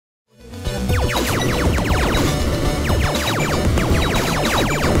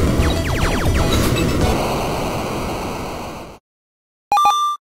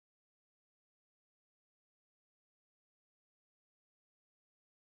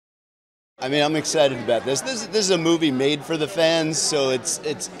I mean, I'm excited about this. This is a movie made for the fans, so it's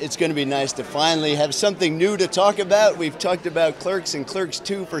going to be nice to finally have something new to talk about. We've talked about Clerks and Clerks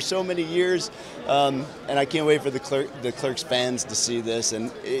II for so many years, and I can't wait for the Clerks fans to see this,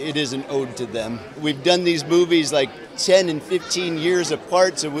 and it is an ode to them. We've done these movies like 10 and 15 years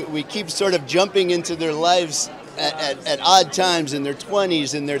apart, so we keep sort of jumping into their lives at odd times in their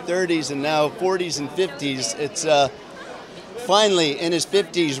 20s, in their 30s, and now 40s and 50s. It's finally, in his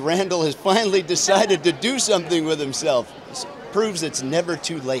 50s, Randall has finally decided to do something with himself. It proves it's never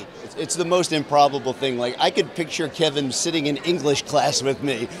too late. It's the most improbable thing. Like, I could picture Kevin sitting in English class with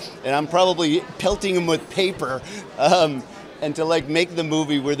me, and I'm probably pelting him with paper. And to like make the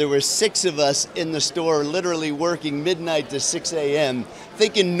movie where there were 6 of us in the store literally working midnight to 6 a.m.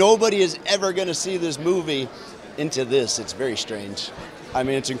 thinking nobody is ever going to see this movie, into this, it's very strange. I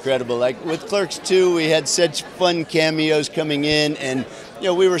mean, it's incredible. Like with Clerks II, we had such fun cameos coming in, and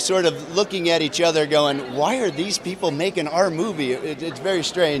we were sort of looking at each other going, why are these people making our movie? It's very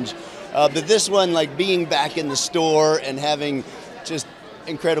strange. But this one, like being back in the store and having just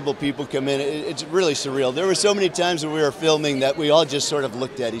incredible people come in, it's really surreal. There were so many times when we were filming that we all just sort of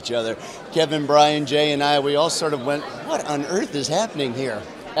looked at each other. Kevin, Brian, Jay, and I, we all sort of went, what on earth is happening here?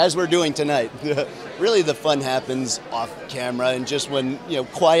 As we're doing tonight. Really the fun happens off camera, and just when,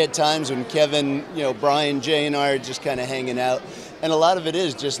 quiet times when Kevin, Brian, Jay, and I are just kind of hanging out. And a lot of it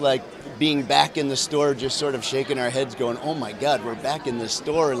is just like being back in the store, just sort of shaking our heads going, oh my God, we're back in the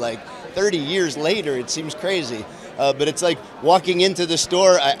store like 30 years later. It seems crazy. But it's like walking into the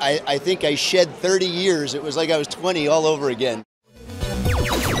store, I think I shed 30 years. It was like I was 20 all over again.